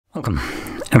Welcome.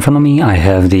 In front of me I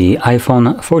have the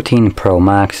iPhone 14 Pro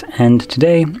Max, and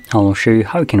today I'll show you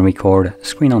how you can record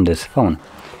screen on this phone.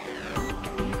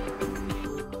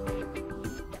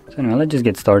 So anyway, let's just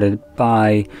get started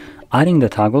by adding the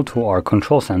toggle to our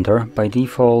control center. By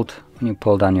default, when you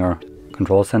pull down your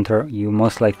control center, you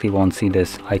most likely won't see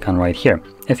this icon right here.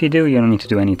 If you do, you don't need to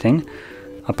do anything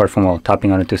apart from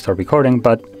tapping on it to start recording,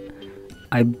 but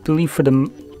I believe for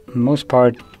the most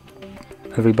part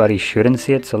everybody shouldn't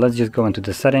see it. So let's just go into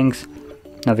the settings,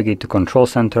 navigate to control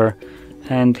center,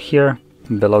 and here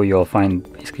below you'll find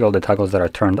basically all the toggles that are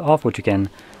turned off, which you can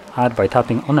add by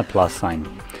tapping on a plus sign.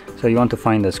 So you want to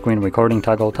find the screen recording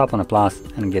toggle, tap on a plus,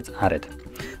 and it gets added.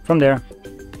 From there,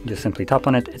 just simply tap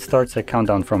on it. It starts a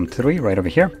countdown from 3 right over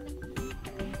here,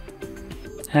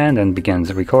 and then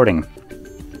begins recording.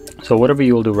 So whatever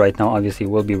you will do right now obviously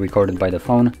will be recorded by the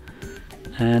phone,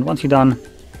 and once you're done,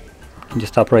 you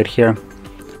just tap right here,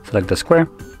 select the square,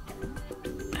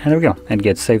 and there we go. It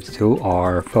gets saved to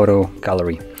our photo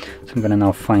gallery. So I'm gonna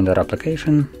now find that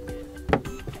application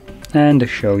and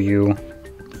show you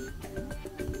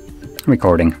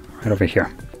recording right over here.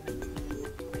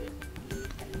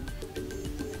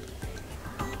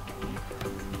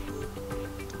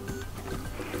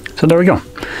 So there we go.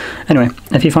 Anyway,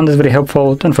 if you found this video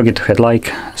helpful, don't forget to hit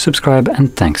like, subscribe,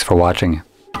 and thanks for watching.